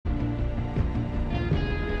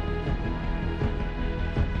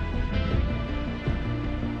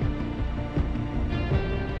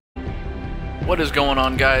What is going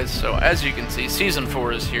on, guys? So as you can see, Season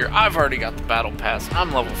 4 is here. I've already got the Battle Pass.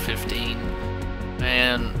 I'm level 15.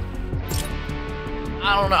 And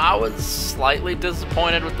I don't know, I was slightly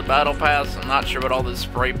disappointed with the Battle Pass. I'm not sure what all this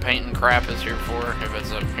spray painting crap is here for, if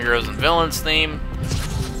it's a Heroes and Villains theme.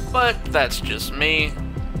 But that's just me.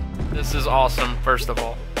 This is awesome, first of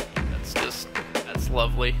all. That's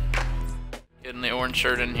lovely. Getting the orange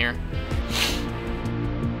shirt in here.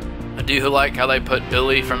 I do like how they put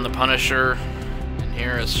Billy from the Punisher in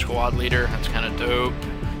here as squad leader. That's kind of dope.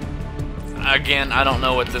 Again, I don't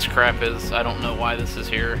know what this crap is. I don't know why this is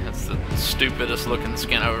here. It's the stupidest looking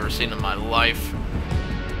skin I've ever seen in my life.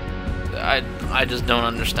 I just don't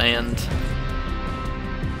understand.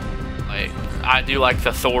 Like, I do like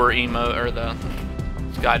the Thor emote, or the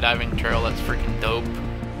skydiving trail. That's freaking dope.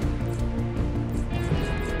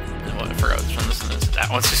 And what, I forgot which one this is. That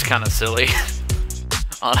one's just kind of silly.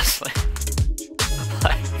 Honestly.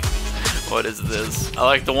 Like, what is this? I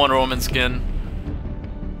like the Wonder Woman skin.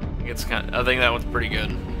 I think that one's pretty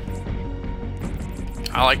good.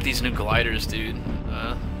 I like these new gliders, dude.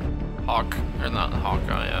 Hawk, or not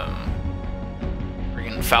Hawkeye,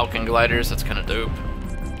 freaking Falcon gliders. That's kind of dope.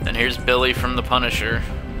 And here's Billy from the Punisher.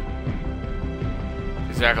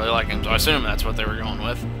 Exactly like him, so I assume that's what they were going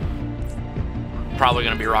with. Probably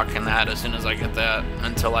gonna be rocking that as soon as I get that,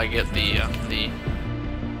 until I get the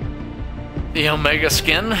Omega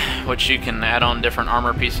skin, which you can add on different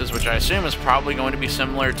armor pieces, which I assume is probably going to be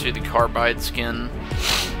similar to the Carbide skin.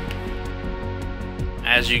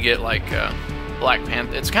 As you get like Black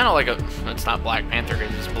Panther, it's kind of like it's not Black Panther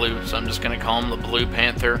because it's blue, so I'm just gonna call him the Blue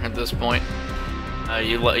Panther at this point.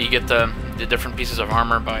 You get the different pieces of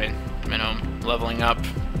armor by, you know, leveling up.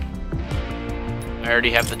 I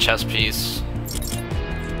already have the chest piece.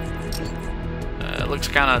 It looks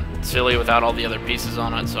kind of silly without all the other pieces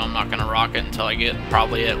on it, so I'm not going to rock it until I get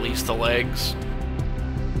probably at least the legs.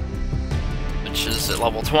 Which is at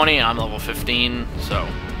level 20, I'm level 15, so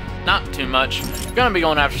not too much. I'm going to be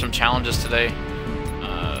going after some challenges today.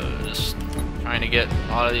 Just trying to get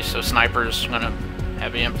a lot of these, so snipers. I'm going to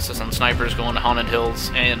have the emphasis on snipers, going to Haunted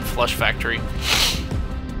Hills and Flush Factory.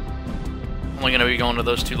 Only going to be going to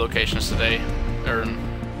those two locations today, or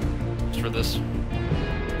just for this.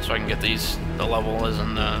 So I can get these, the level is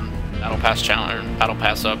in the Battle Pass challenge, or Battle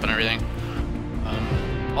Pass up and everything.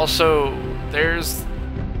 Also, there's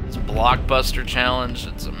this Blockbuster challenge.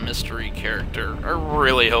 It's a mystery character. I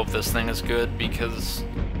really hope this thing is good, because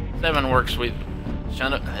 7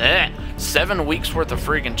 weeks worth of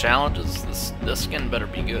freaking challenges. This skin better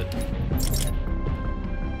be good.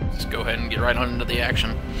 Just go ahead and get right on into the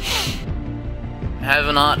action.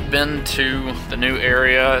 Have not been to the new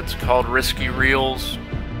area. It's called Risky Reels.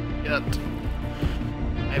 Yet.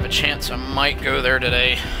 I have a chance I might go there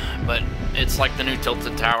today, but it's like the new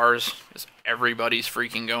Tilted Towers, because everybody's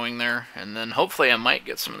freaking going there, and then hopefully I might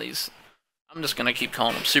get some of these. I'm just gonna keep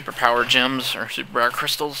calling them superpower gems or superpower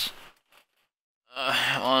crystals.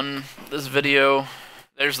 On this video,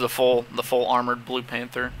 there's the full armored Blue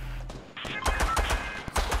Panther.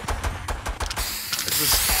 This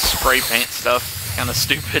is spray paint stuff, kind of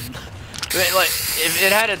stupid. Like, if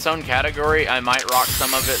it had its own category, I might rock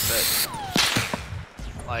some of it, but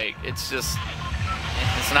like, it's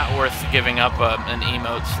not worth giving up an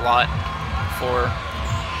emote slot for.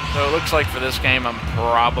 So it looks like for this game, I'm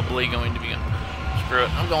probably going to be screw it.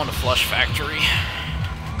 I'm going to Flush Factory.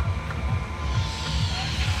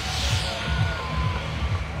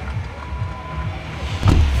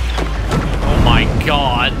 Oh my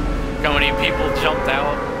God! How many people jumped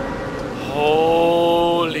out?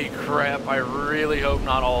 Holy crap, I really hope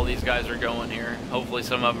not all of these guys are going here. Hopefully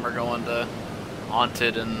some of them are going to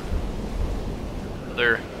Haunted and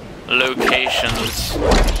other locations.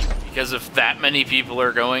 Because if that many people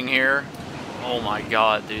are going here, oh my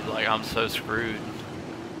God, dude, like, I'm so screwed.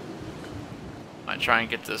 I might try and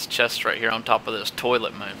get this chest right here on top of this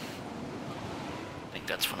toilet, man. I think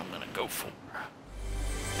that's what I'm gonna go for.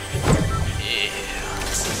 Yeah.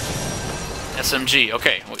 SMG,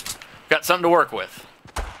 okay. Got something to work with.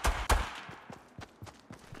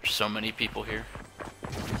 There's so many people here.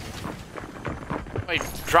 Wait,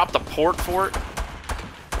 drop the port for it?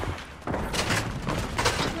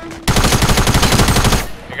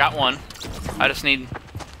 I got one. I just need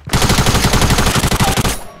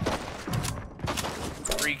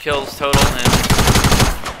 3 kills total, and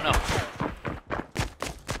no.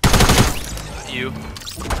 Not you.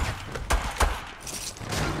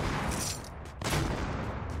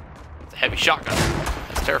 Heavy shotgun.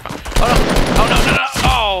 That's terrifying. Oh no! Oh no! No! No!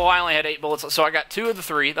 Oh, I only had 8 bullets, so I got 2 of the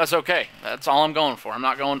 3. That's okay. That's all I'm going for. I'm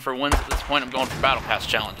not going for wins at this point. I'm going for Battle Pass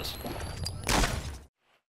challenges.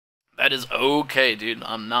 That is okay, dude.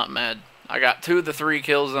 I'm not mad. I got 2 of the 3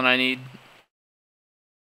 kills that I need.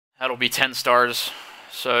 That'll be 10 stars.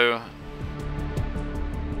 So,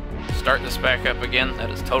 start this back up again. That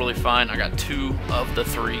is totally fine. I got 2 of the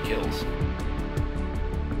 3 kills.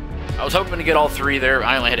 I was hoping to get all 3 there.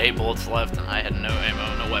 I only had 8 bullets left, and I had no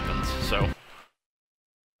ammo, no weapons. So,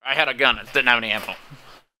 I had a gun. It didn't have any ammo.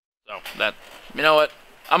 So, that, you know what?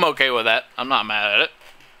 I'm okay with that. I'm not mad at it.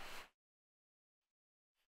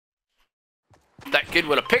 If that kid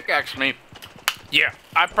would have pickaxed me, yeah,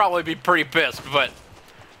 I'd probably be pretty pissed, but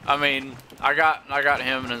I mean, I got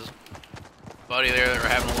him and his buddy there that were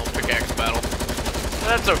having a little pickaxe battle.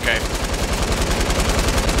 That's okay.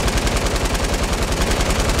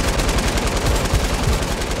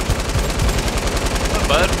 What,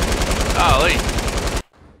 bud? Golly.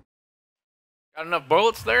 Got enough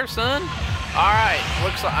bullets there, son? Alright,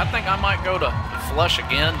 looks like I think I might go to flush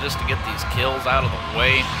again just to get these kills out of the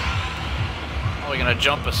way. Probably gonna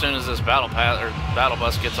jump as soon as this battle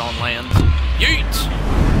bus gets on land. Yeet!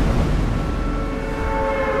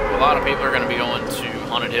 A lot of people are going to be going to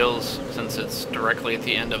Haunted Hills since it's directly at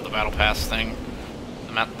the end of the Battle Pass thing.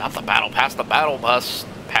 Not the Battle Pass, the Battle Bus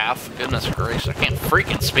path. Goodness gracious, I can't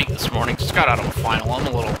freaking speak this morning. Just got out of a final. I'm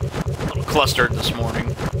a little clustered this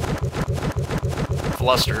morning.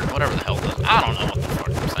 Flustered, whatever the hell it is. I don't know what the fuck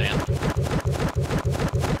I'm saying.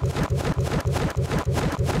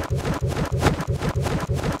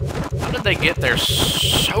 How did they get there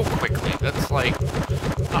so quickly? That's like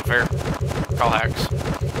not fair. Call hacks.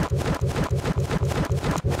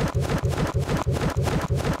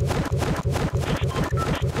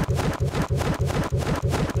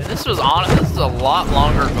 This is a lot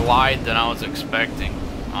longer glide than I was expecting,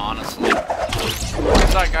 honestly.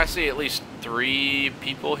 Looks like I see at least 3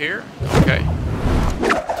 people here. Okay. Too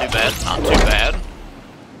bad, not too bad. As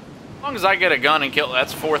long as I get a gun and kill,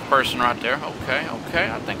 that's 4th person right there. Okay,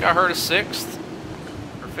 okay. I think I heard a 6th.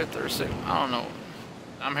 Or 5th or 6th. I don't know.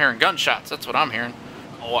 I'm hearing gunshots, that's what I'm hearing.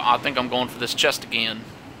 Oh, I think I'm going for this chest again.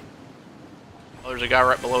 Oh, there's a guy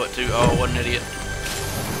right below it too. Oh, what an idiot.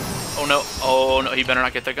 Oh no, he better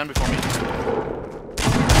not get that gun before me.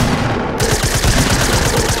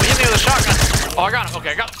 Oh, hit me with a shotgun. Oh, I got him. Okay,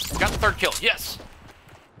 I got the 3rd kill. Yes.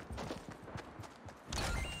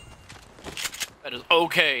 That is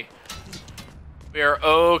okay. We are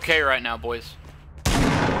okay right now, boys.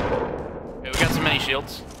 Okay, we got some mini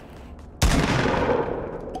shields.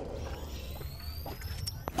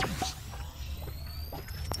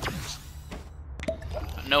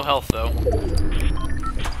 No health though.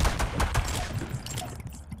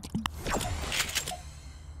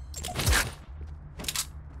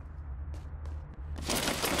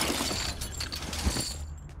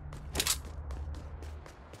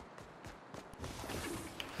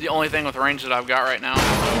 The only thing with range that I've got right now, so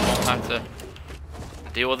I won't have to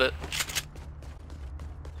deal with it.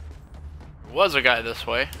 There was a guy this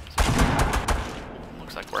way.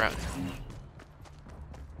 Looks like we're out.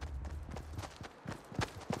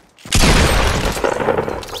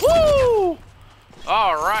 Woo!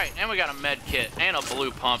 Alright, and we got a med kit and a blue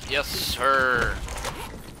pump. Yes, sir.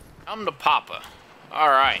 Come to Papa.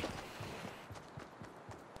 Alright.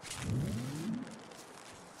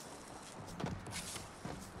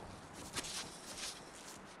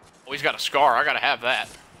 Oh, he's got a scar. I gotta have that.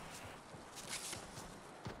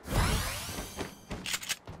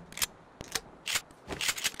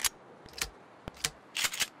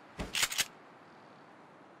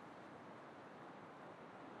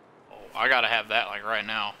 Oh, I gotta have that like right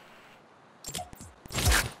now.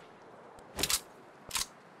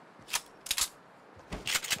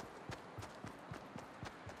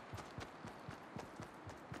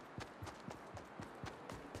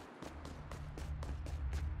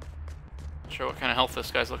 Sure what kind of health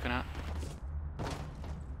this guy's looking at.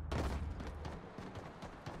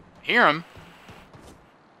 Hear him.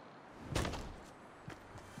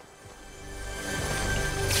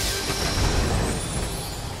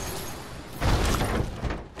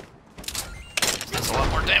 That's a lot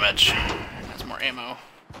more damage. That's more ammo.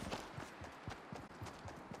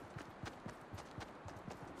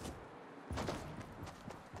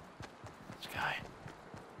 This guy.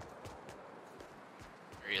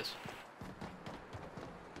 There he is.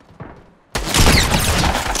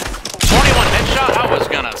 21 headshot? I was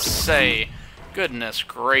gonna say, goodness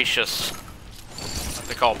gracious. What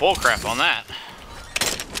they call bullcrap on that.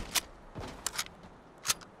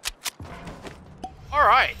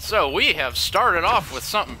 Alright, so we have started off with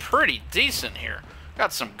something pretty decent here.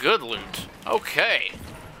 Got some good loot. Okay.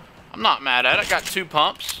 I'm not mad at it. Got 2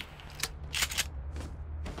 pumps.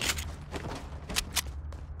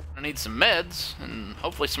 I need some meds and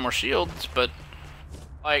hopefully some more shields, but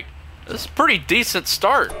like, this is a pretty decent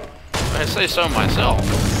start, if I say so myself.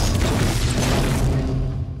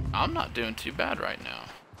 I'm not doing too bad right now.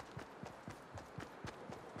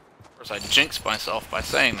 Of course, I jinxed myself by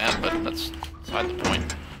saying that, but that's beside the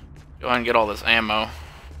point. Go ahead and get all this ammo.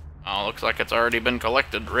 Oh, looks like it's already been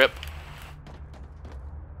collected. Rip.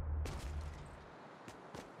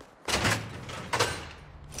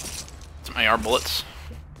 Some AR bullets.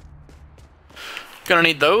 Gonna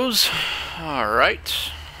need those.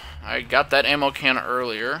 Alright. I got that ammo can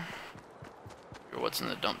earlier. What's in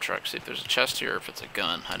the dump truck? See if there's a chest here or if it's a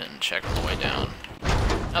gun. I didn't check on the way down.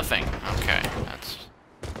 Nothing. Okay, that's...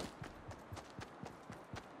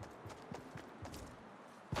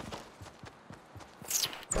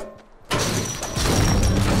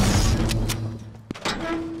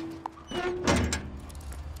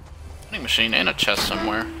 vending machine and a chest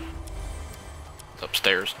somewhere. It's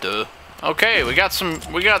upstairs, duh. Okay, we got some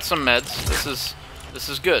meds. This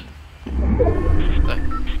is good. What the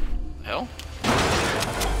hell?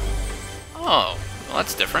 Oh, well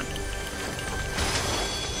that's different.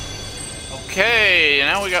 Okay,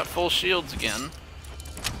 now we got full shields again.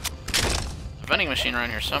 There's a vending machine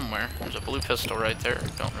around here somewhere. There's a blue pistol right there.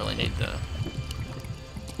 Don't really need the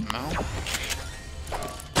ammo.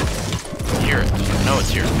 Hear it. I know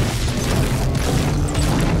it's here.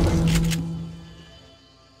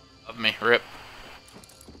 Of me, rip.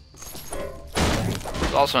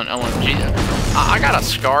 There's also an LMG. I got a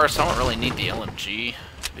SCAR, so I don't really need the LMG,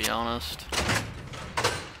 to be honest.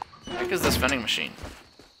 What the heck is this vending machine?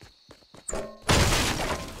 I'm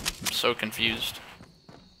so confused.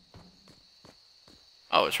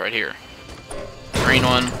 Oh, it's right here. Green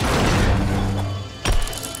one.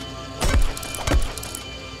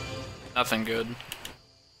 Nothing good.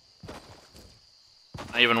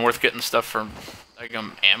 Not even worth getting stuff from like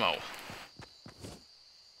ammo.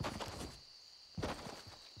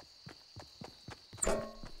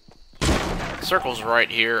 Circle's right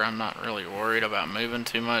here. I'm not really worried about moving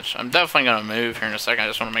too much. I'm definitely gonna move here in a second. I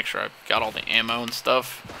just want to make sure I've got all the ammo and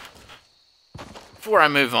stuff before I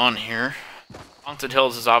move on here. Haunted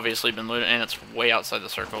Hills has obviously been looted, and it's way outside the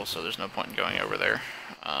circle, so there's no point in going over there.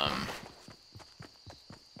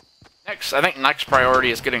 I think next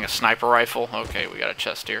priority is getting a sniper rifle. Okay, we got a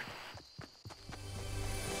chest here.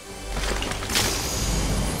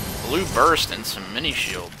 Blue burst and some mini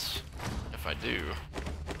shields, if I do.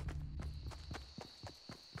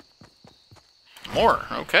 More,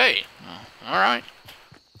 okay. Oh, alright.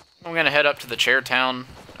 I'm gonna head up to the chair town.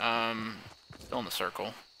 Still in the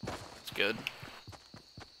circle. That's good.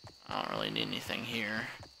 I don't really need anything here.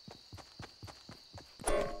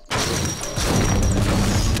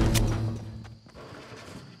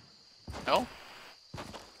 Oh?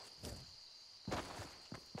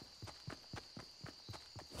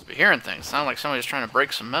 Must be hearing things. Sound like somebody's trying to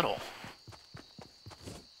break some metal.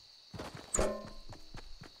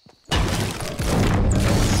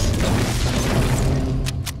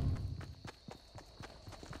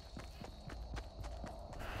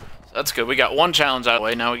 That's good. We got one challenge out of the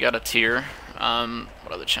way. Now we got a tier.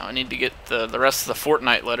 What other challenge? I need to get the rest of the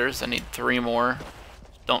Fortnite letters. I need 3 more.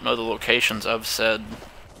 Don't know the locations of said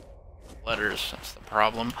letters. That's the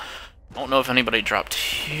problem. Don't know if anybody dropped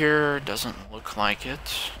here. Doesn't look like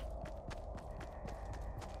it.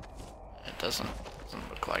 It doesn't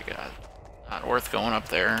look like it. Not worth going up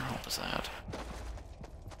there. What was that?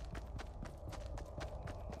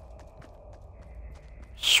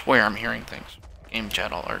 Swear I'm hearing things. Game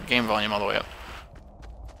chat or game volume all the way up.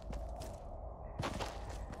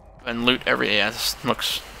 And loot every. Yeah, this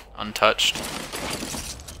looks untouched. I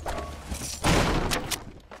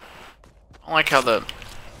don't like how the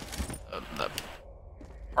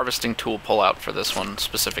harvesting tool pullout for this one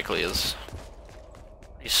specifically is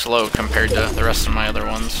pretty slow compared to the rest of my other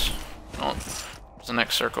ones. Oh, there's the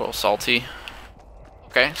next circle, salty.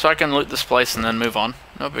 Okay, so I can loot this place and then move on.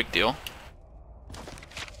 No big deal.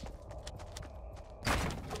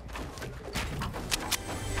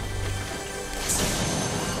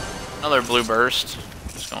 Another blue burst.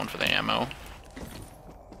 Just going for the ammo.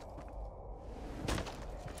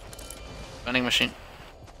 Vending machine.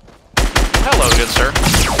 Hello, good sir.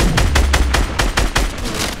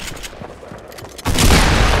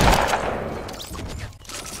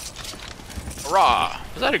 Hurrah!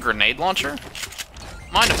 Is that a grenade launcher?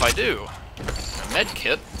 Mind if I do? A med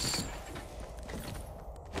kit.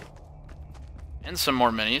 And some more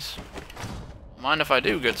minis. Mind if I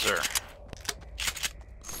do, good sir?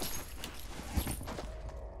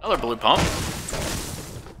 Another blue pump.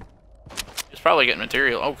 He's probably getting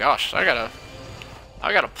material. Oh gosh, I got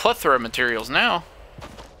a plethora of materials now.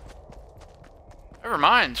 Never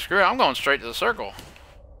mind. Screw it. I'm going straight to the circle.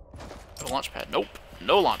 No launch pad. Nope.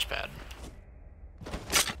 No launch pad.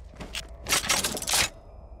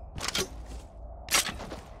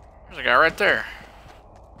 There's a guy right there.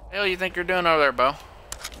 What the hell you think you're doing over there, Bo?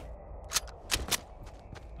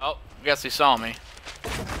 Oh, guess he saw me.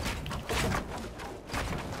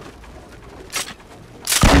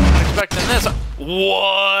 Not expecting this.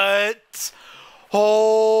 What?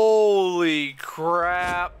 Holy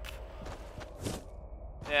crap.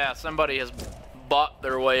 Yeah, somebody has bought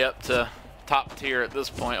their way up to top tier at this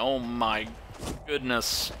point. Oh my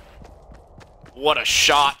goodness. What a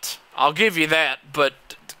shot. I'll give you that, but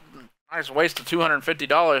nice waste of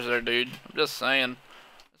 $250 there, dude. I'm just saying.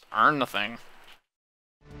 Just earn the thing.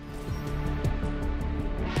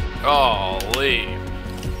 Golly.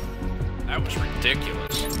 That was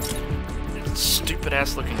ridiculous. It's a stupid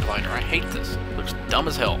ass looking glider. I hate this. It looks dumb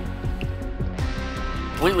as hell.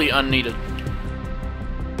 Completely unneeded.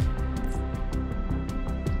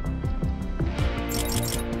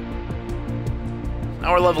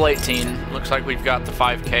 Now we're level 18. Looks like we've got the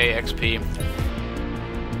 5k XP.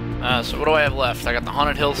 So what do I have left? I got the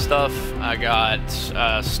Haunted Hill stuff. I got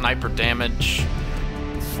sniper damage,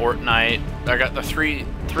 Fortnite. I got the three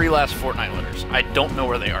last Fortnite winners. I don't know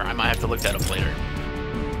where they are. I might have to look that up later.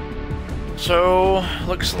 So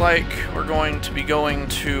looks like we're going to be going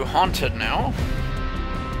to Haunted now.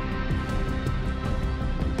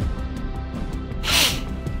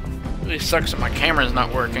 Really sucks that my camera's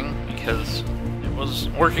not working because was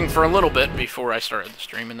working for a little bit before I started the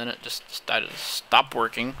stream, and then it just decided to stop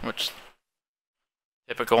working, which is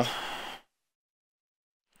typical.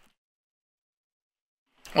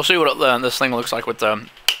 We'll see what this thing looks like with the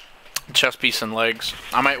chest piece and legs.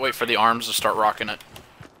 I might wait for the arms to start rocking it.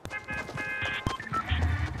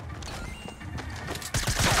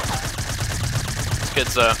 This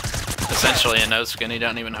kid's essentially a no-skin. He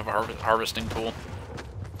doesn't even have a harvesting tool.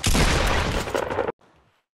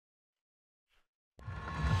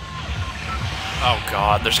 Oh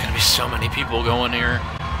god, there's gonna be so many people going here.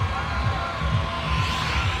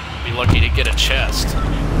 Be lucky to get a chest.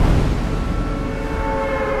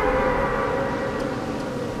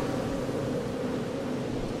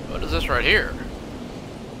 What is this right here?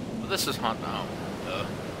 Well, this is Haunted. Oh,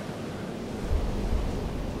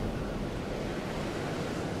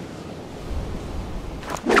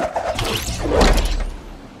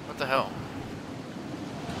 what the hell?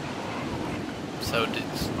 So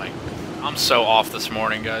like, I'm so off this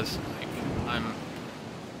morning, guys. Like, I'm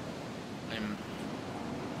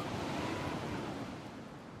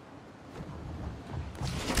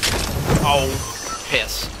oh,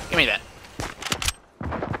 piss. Give me that.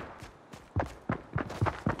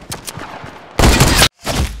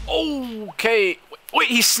 Okay. Wait,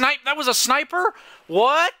 he sniped? That was a sniper?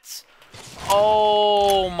 What?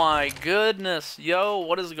 Oh my goodness. Yo,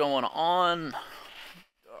 what is going on?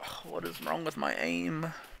 What is wrong with my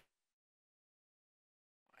aim?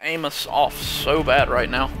 Aim is off so bad right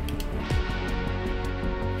now.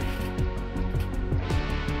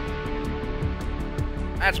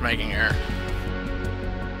 Matchmaking error.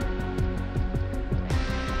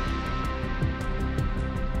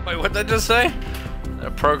 Wait, what'd that just say? A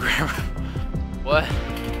program. What?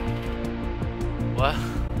 What?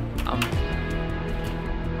 I'm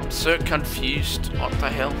so confused. What the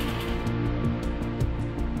hell?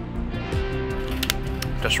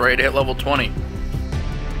 Just ready to hit level 20.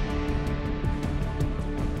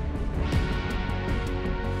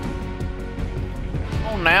 Come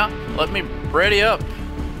on now, let me ready up.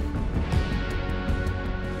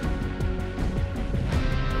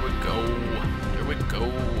 There we go. There we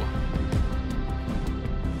go.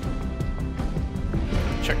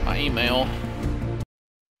 Check my email.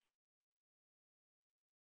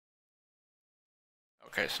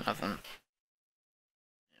 Okay, it's nothing.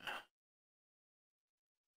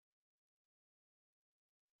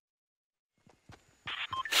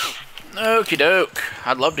 Okie doke.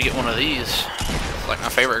 I'd love to get one of these. It's like my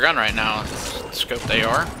favorite gun right now. It's the scoped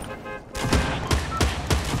AR.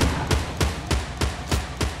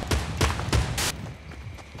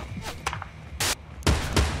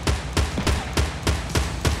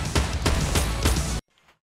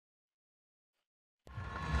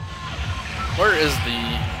 Where is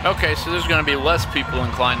the... Okay, so there's going to be less people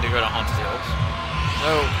inclined to go to Haunted Hills.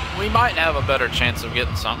 So we might have a better chance of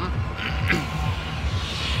getting something.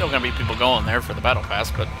 Still gonna be people going there for the battle pass,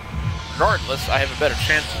 but regardless, I have a better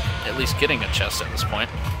chance of at least getting a chest at this point.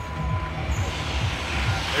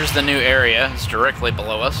 There's the new area. It's directly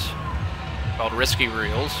below us, called Risky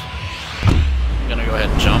Reels. I'm gonna go ahead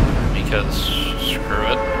and jump because screw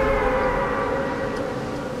it.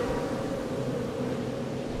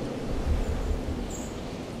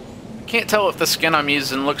 can't tell if the skin I'm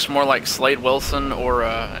using looks more like Slade Wilson or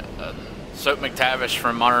Soap McTavish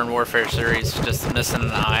from Modern Warfare series, just missing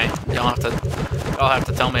an eye. Y'all have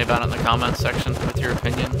to tell me about it in the comments section with your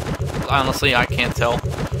opinion. Honestly, I can't tell.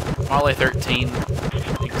 Marley 13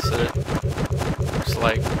 thinks that it looks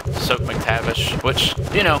like Soap McTavish, which,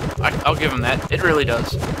 you know, I'll give him that. It really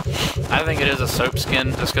does. I think it is a Soap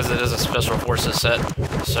skin just because it is a Special Forces set.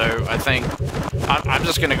 So I think I'm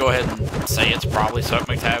just going to go ahead and say it's probably Soap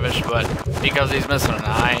McTavish, but because he's missing an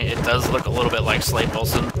eye, it does look a little bit like Slade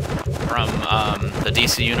Wilson from the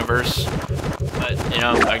DC universe. But, you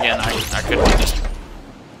know, again, I could be just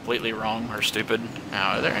completely wrong or stupid.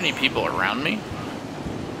 Now, are there any people around me?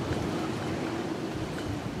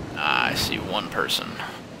 I see one person.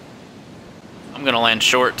 I'm going to land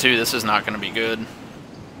short, too. This is not going to be good.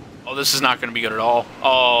 Oh, this is not going to be good at all.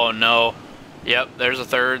 Oh, no. Yep, there's a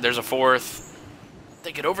third. There's a fourth.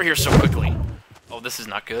 They get over here so quickly. Oh, this is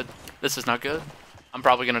not good. This is not good. I'm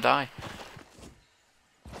probably going to die.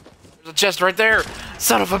 There's a chest right there.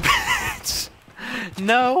 Son of a bitch.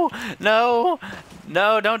 No, no,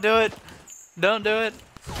 no, don't do it. Don't do it.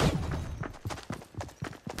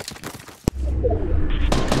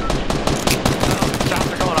 Oh,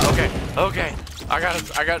 shots are going on. Okay, okay.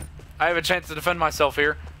 I have a chance to defend myself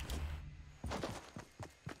here.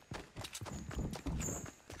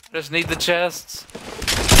 Just need the chests.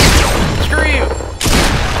 Screw you!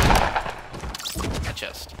 A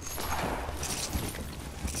chest.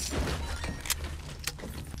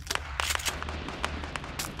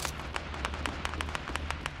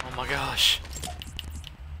 Oh my gosh.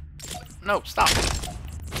 No, stop.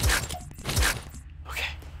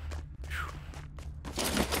 Okay.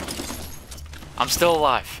 I'm still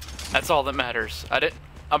alive. That's all that matters.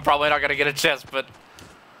 I'm probably not gonna get a chest, but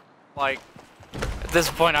like, at this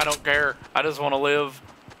point I don't care. I just want to live.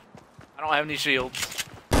 I don't have any shields.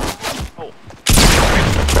 Oh.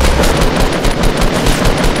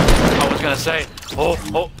 I was gonna say, oh,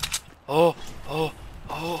 oh, oh, oh,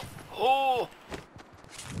 oh, oh.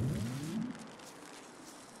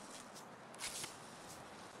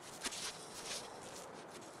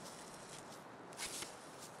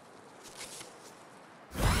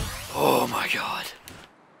 Oh my god.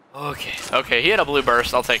 Okay. Okay, he had a blue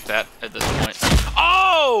burst. I'll take that at this point.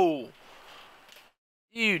 Oh!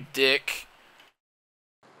 You dick.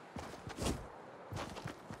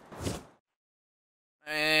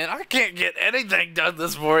 Man, I can't get anything done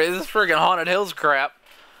this morning. This friggin' Haunted Hills crap.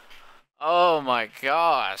 Oh my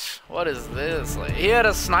gosh. What is this? Like, he had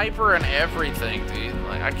a sniper and everything, dude.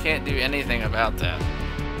 Like, I can't do anything about that.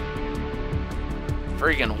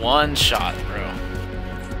 Freaking one shot, bro.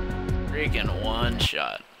 Freaking one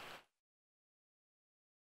shot.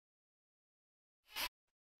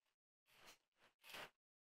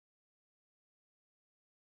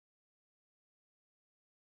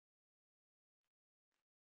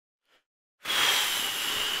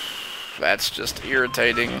 That's just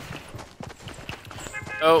irritating.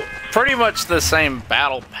 Oh, pretty much the same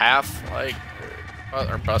battle path, like,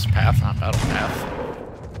 or bus path, not battle path.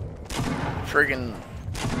 Friggin',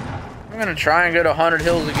 I'm gonna try and go to Haunted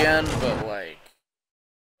Hills again, but like,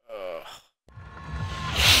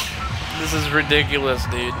 this is ridiculous,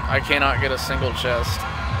 dude. I cannot get a single chest.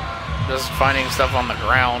 Just finding stuff on the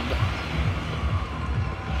ground.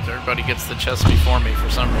 Everybody gets the chest before me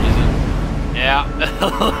for some reason. Yeah,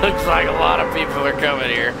 looks like a lot of people are coming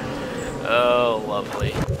here. Oh,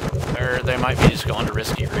 lovely. Or they might be just going to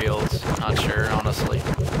risky reels. Not sure, honestly.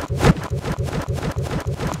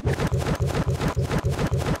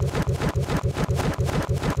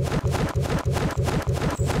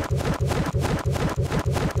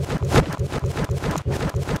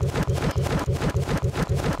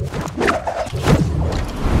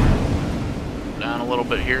 Down a little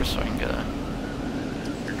bit here so I can get a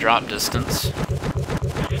drop distance.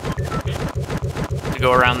 To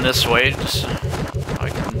go around this way, just so I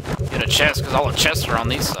can get a chest, because all the chests are on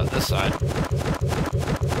this side.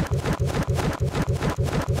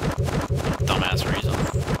 Dumbass reason.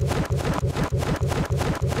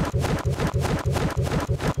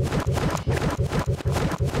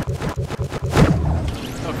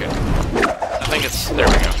 Okay. I think it's, there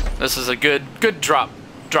we go. This is a good drop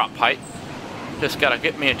height. Just gotta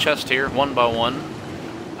get me a chest here, one by one.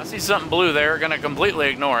 I see something blue there, gonna completely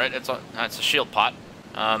ignore it. It's a shield pot.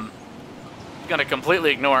 Gonna completely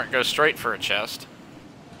ignore it, go straight for a chest.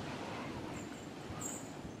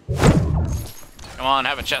 Come on,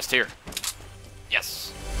 have a chest here.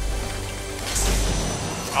 Yes.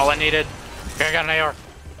 All I needed. Okay, I got an AR.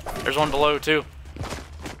 There's one below too.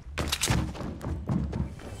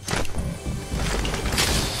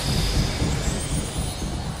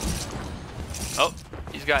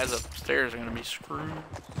 These guys upstairs are gonna be screwed.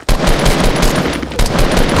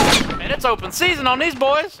 Man, it's open season on these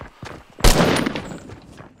boys!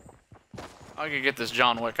 I could get this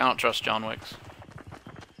John Wick. I don't trust John Wicks.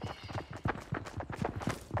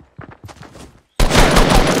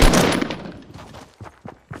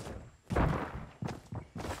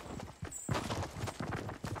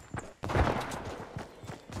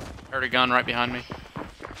 Heard a gun right behind me.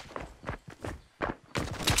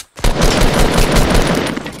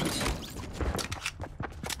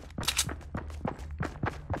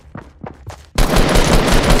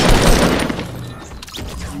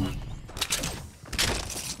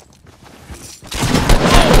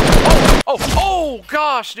 Oh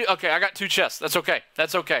gosh, dude. Okay, I got 2 chests. That's okay.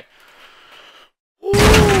 That's okay. Ooh,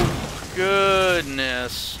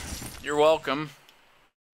 goodness. You're welcome.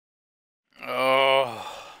 Oh.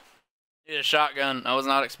 Need a shotgun. I was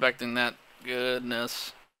not expecting that.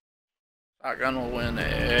 Goodness. Shotgun will win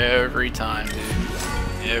every time,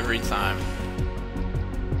 dude. Every time.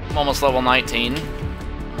 I'm almost level 19.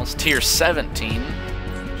 Almost tier 17.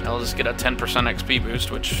 I'll just get a 10% XP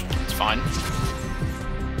boost, which is fine.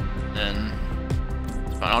 And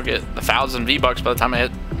I'll get 1,000 V-Bucks by the time I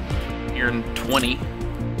hit year 20.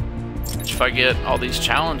 Which if I get all these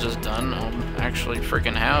challenges done, I'll actually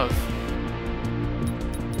freaking have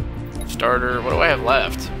starter. What do I have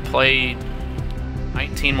left? Play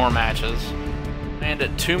 19 more matches. Land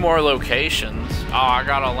at 2 more locations. Oh, I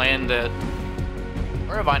gotta land at...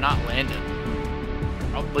 Where have I not landed?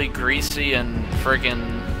 Probably Greasy and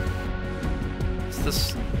friggin... What's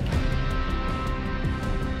this?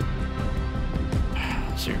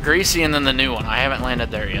 So Greasy and then the new one. I haven't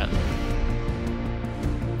landed there yet.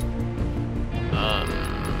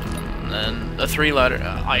 And then the 3-letter...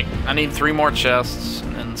 I need 3 more chests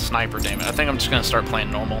and then Sniper, damn it. I think I'm just gonna start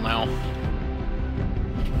playing normal now.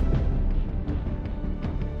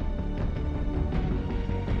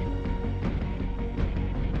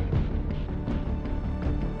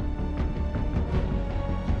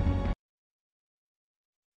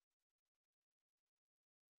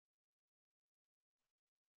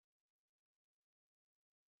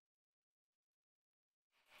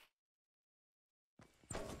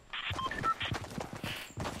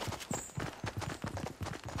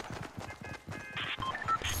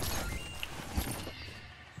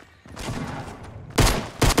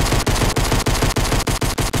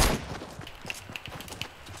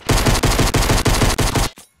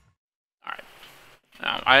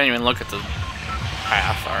 I didn't even look at the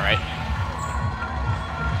path, alright.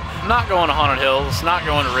 Not going to Haunted Hills, not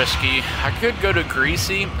going to Risky. I could go to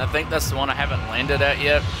Greasy. I think that's the one I haven't landed at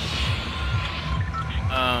yet.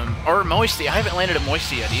 Or Moisty. I haven't landed at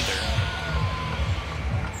Moisty yet either.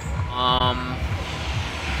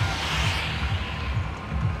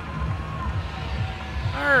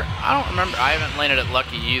 Or, I don't remember. I haven't landed at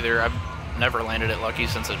Lucky either. I've never landed at Lucky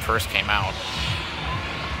since it first came out.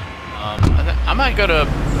 I might go to...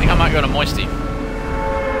 I think I might go to Moisty. I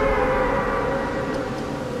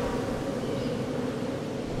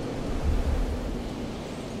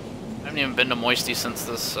haven't even been to Moisty since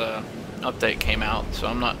this update came out, so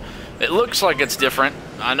I'm not... It looks like it's different.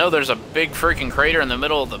 I know there's a big freaking crater in the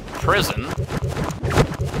middle of the prison.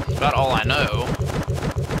 That's about all I know.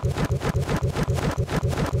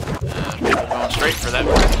 People going straight for that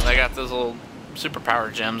prison. They got those little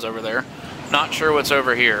superpower gems over there. Not sure what's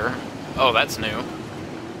over here. Oh, that's new.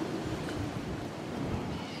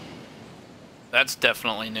 That's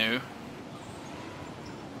definitely new.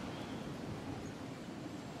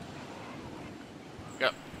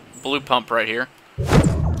 Got blue pump right here.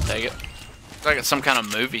 Take it. Looks like it's some kind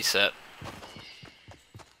of movie set.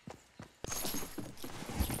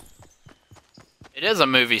 It is a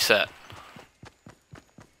movie set.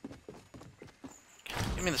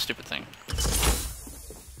 Give me the stupid thing.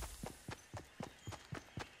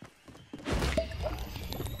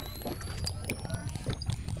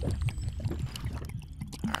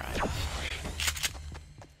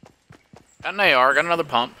 Got an AR, got another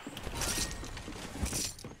pump.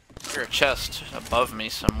 There's a chest above me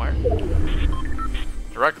somewhere.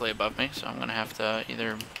 Directly above me, so I'm gonna have to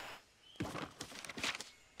either... I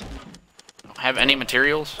don't have any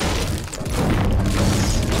materials.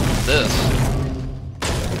 This.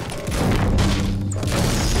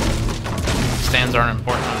 Stands aren't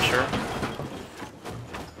important, I'm sure.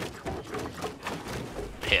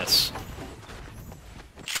 Piss.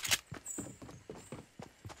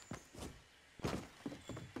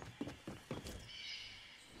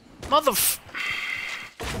 The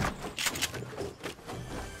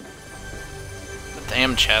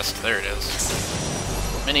damn chest, there it is.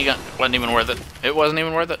 Minigun wasn't even worth it. It wasn't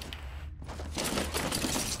even worth it.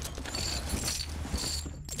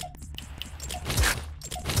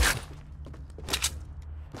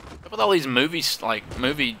 With all these movies, like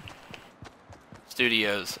movie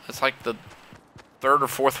studios, it's like the third or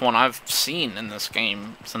fourth one I've seen in this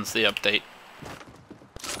game since the update.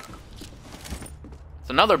 It's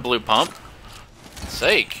another blue pump.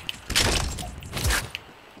 Sake.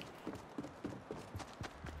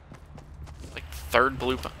 Like third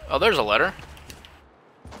blue pump. Oh, there's a letter.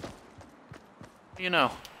 What do you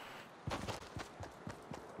know?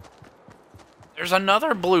 There's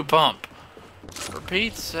another blue pump. For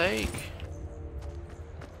Pete's sake.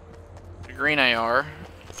 The green AR.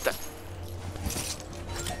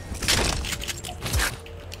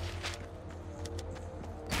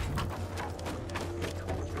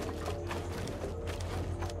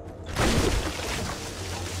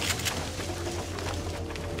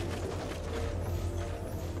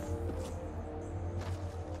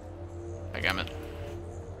 I got it.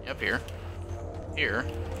 Yep, here. Here.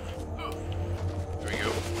 There we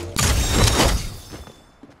go.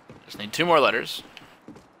 Just need 2 more letters.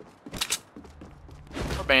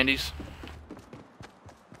 More bandies.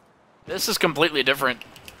 This is completely different.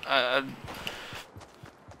 I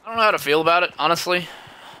don't know how to feel about it, honestly.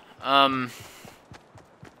 There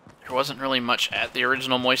wasn't really much at the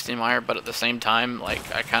original Moisty Mire, but at the same time,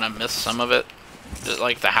 like, I kind of missed some of it.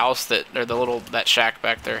 Like, the house that, or the little, that shack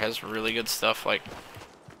back there has really good stuff, like,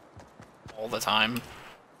 all the time.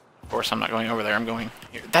 Of course, I'm not going over there, I'm going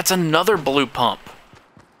here. That's another blue pump!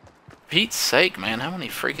 For Pete's sake, man, how many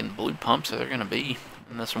freaking blue pumps are there gonna be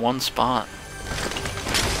in this one spot?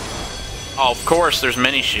 Oh, of course, there's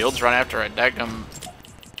mini shields right after I daggum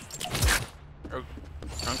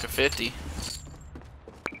drunk a 50.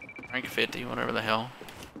 Rank 50, whatever the hell.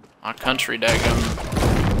 My country daggum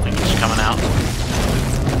thing is coming out.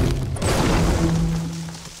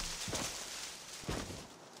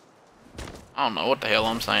 I don't know what the hell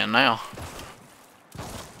I'm saying now.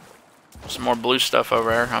 Some more blue stuff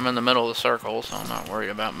over there. I'm in the middle of the circle, so I'm not worried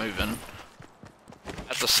about moving.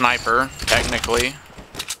 That's a sniper, technically.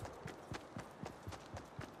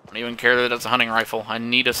 I don't even care that it's a hunting rifle. I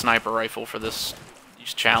need a sniper rifle for these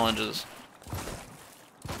challenges.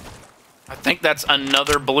 I think that's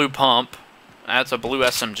another blue pump. That's a blue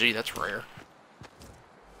SMG. That's rare.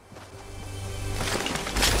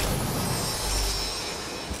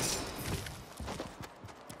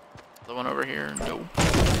 The one over here? Nope. I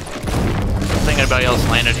don't think anybody else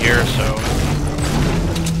landed here, so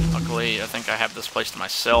luckily I think I have this place to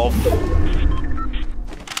myself.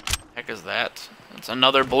 Heck is that? It's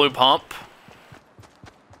another blue pump.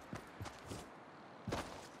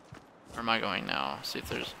 Where am I going now? See if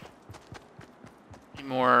there's any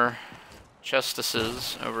more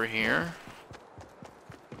chestises over here.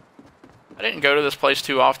 I didn't go to this place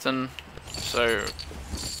too often, so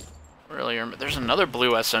earlier, but there's another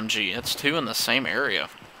blue SMG. It's 2 in the same area.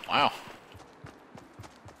 Wow.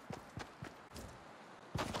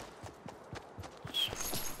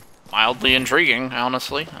 Mildly intriguing,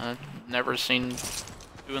 honestly. I've never seen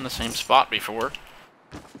 2 in the same spot before.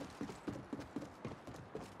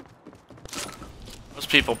 Most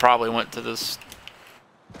people probably went to this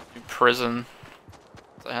new prison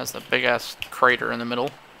that has the big ass crater in the middle.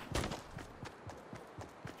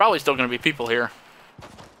 Probably still gonna be people here.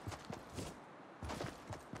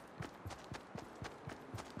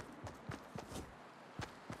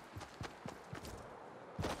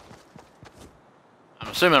 I'm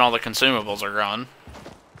assuming all the consumables are gone.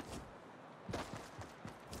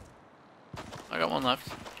 I got one left.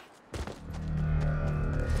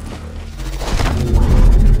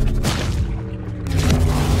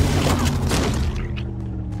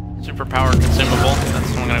 Superpower consumable. That's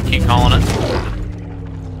what I'm gonna keep calling it.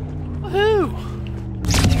 Woohoo!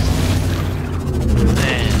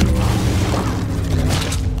 Man.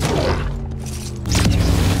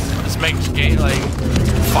 This makes game like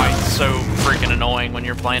fights so freaking annoying when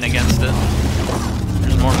you're playing against it.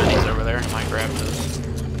 There's more minis over there. I might grab those.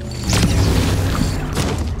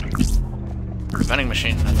 Vending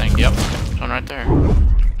machine, I think. Yep. There's one right there.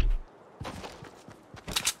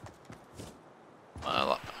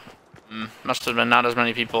 Must have been not as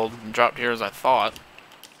many people dropped here as I thought.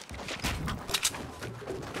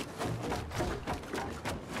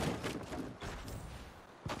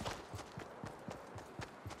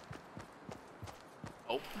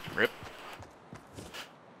 Oh, rip.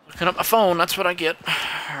 Looking up my phone, that's what I get.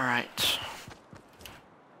 Alright.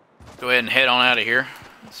 Go ahead and head on out of here.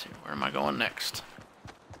 Let's see, where am I going next?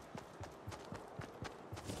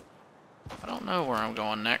 I don't know where I'm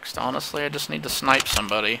going next. Honestly, I just need to snipe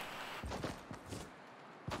somebody.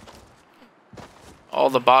 All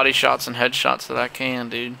the body shots and headshots that I can,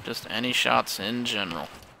 dude. Just any shots in general.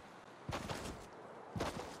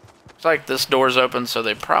 Looks like this door's open, so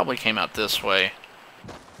they probably came out this way.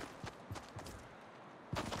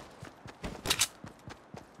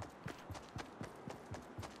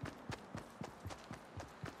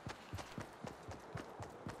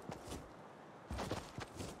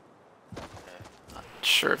 Not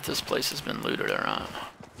sure if this place has been looted or not.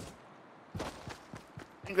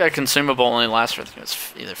 I think that consumable only lasts for, I think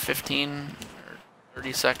it's either 15 or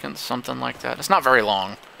 30 seconds, something like that. It's not very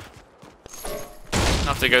long.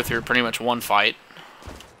 Enough to go through pretty much one fight.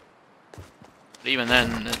 But even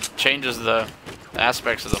then, it changes the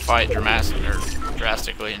aspects of the fight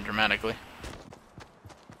drastically and dramatically.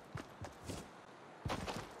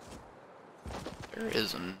 There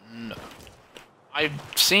is no... I've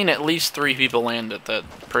seen at least 3 people land at the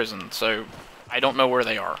prison, so I don't know where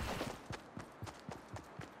they are.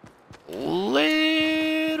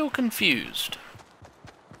 Little confused.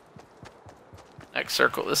 Next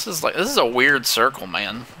circle. This is a weird circle,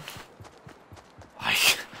 man.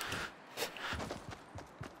 Like,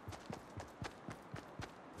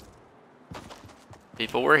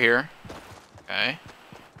 people were here. Okay.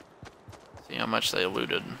 See how much they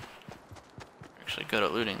looted. Actually good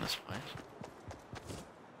at looting this place.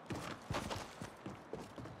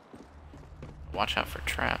 Watch out for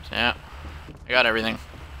traps. Yeah. I got everything.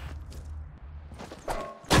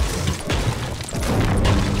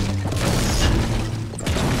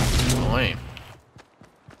 Holy.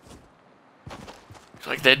 Looks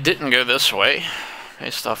like they didn't go this way,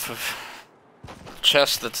 based off of the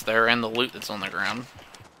chest that's there and the loot that's on the ground.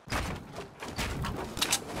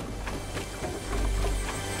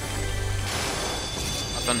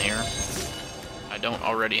 Nothing here. I don't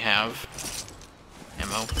already have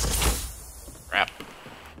ammo. Crap.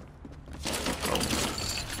 Oh.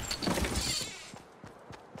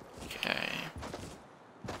 Okay.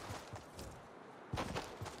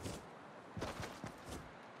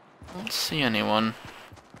 I don't see anyone.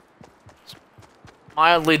 It's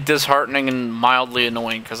mildly disheartening and mildly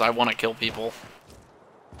annoying because I want to kill people.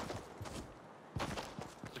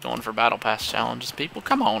 Just going for battle pass challenges, people.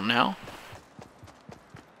 Come on now.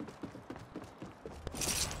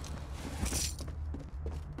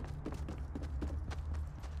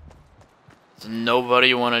 Does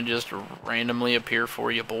nobody want to just randomly appear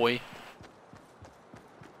for you, boy?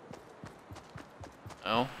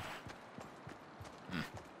 No?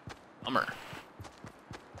 Bummer.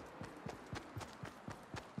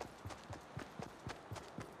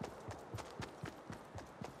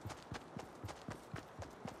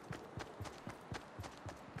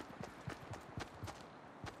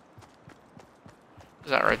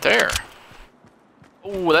 Is that right there?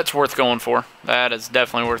 Oh, that's worth going for. That is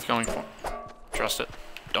definitely worth going for. Trust it.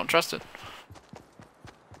 Don't trust it.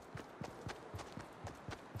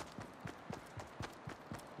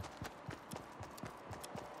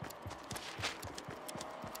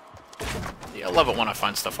 Yeah, I love it when I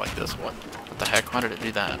find stuff like this. What the heck? Why did it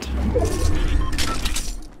do that?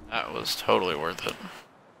 That was totally worth it.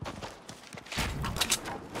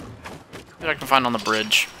 See what I can find on the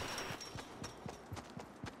bridge.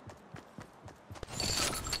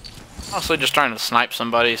 Honestly, just trying to snipe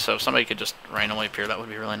somebody, so if somebody could just randomly appear, that would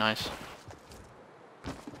be really nice.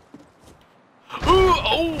 Ooh,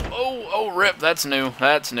 oh, rip, that's new,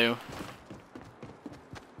 that's new.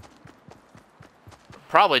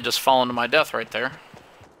 Probably just fallen to my death right there.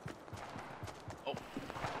 Oh.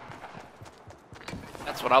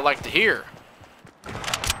 That's what I like to hear.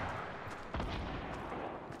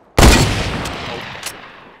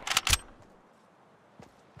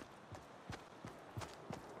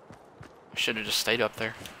 Should have just stayed up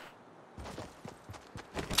there.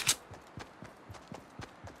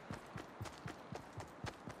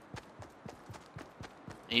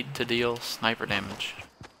 Need to deal sniper damage.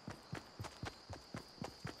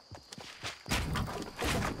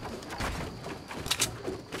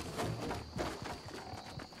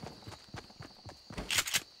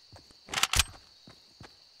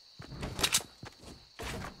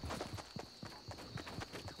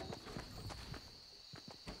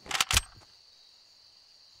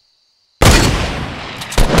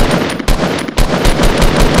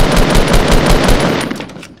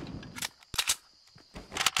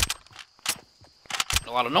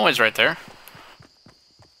 A lot of noise right there.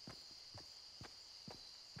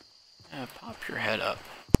 Yeah, pop your head up.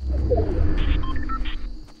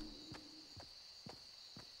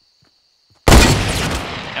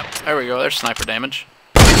 Yep, there we go. There's sniper damage.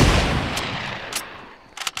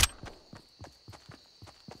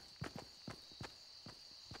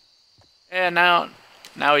 Yeah, now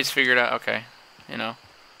he's figured out. Okay, you know.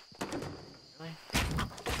 Really?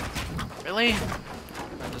 Really?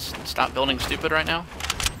 Just stop building stupid right now.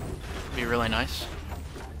 Be really nice.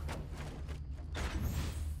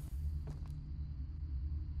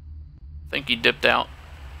 I think he dipped out.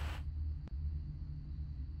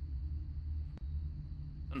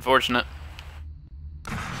 Unfortunate.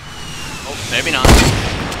 Oh, maybe not.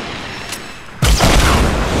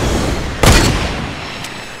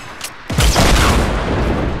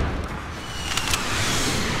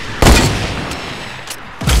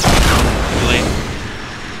 Really?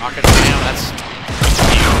 Rocket spam, that's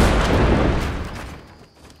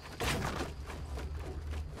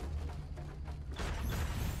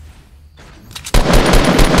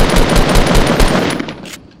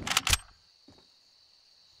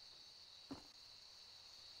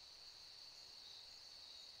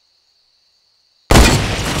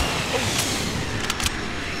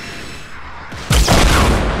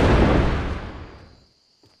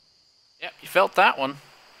yep, you felt that one.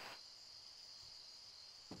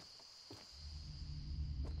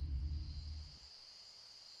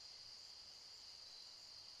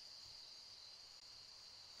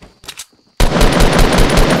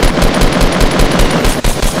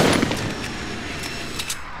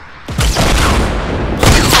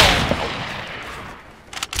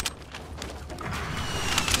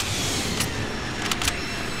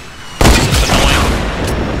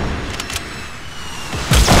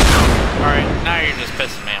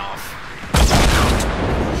 Pissing me off.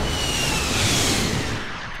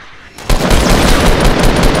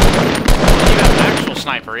 Well, you have an actual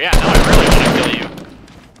sniper. Yeah, now I really want to kill you.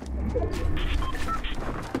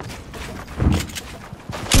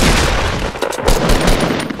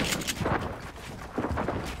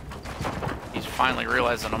 He's finally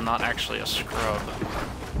realized that I'm not actually a scrub.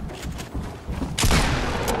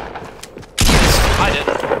 I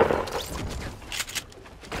didn't.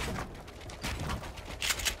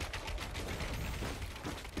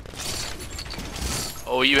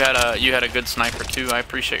 Oh, you had a good sniper too. I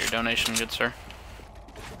appreciate your donation, good sir.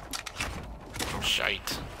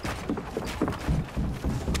 Shite.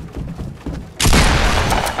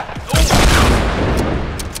 Ooh.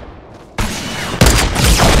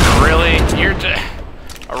 Really? You're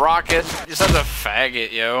a rocket? You're such a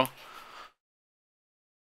faggot, yo.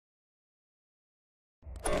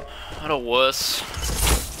 What a wuss.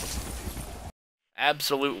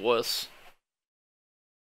 Absolute wuss.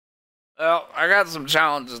 Well, I got some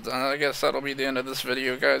challenges done. I guess that'll be the end of this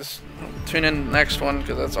video, guys. Tune in next one,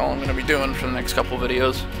 because that's all I'm going to be doing for the next couple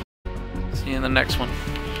videos. See you in the next one.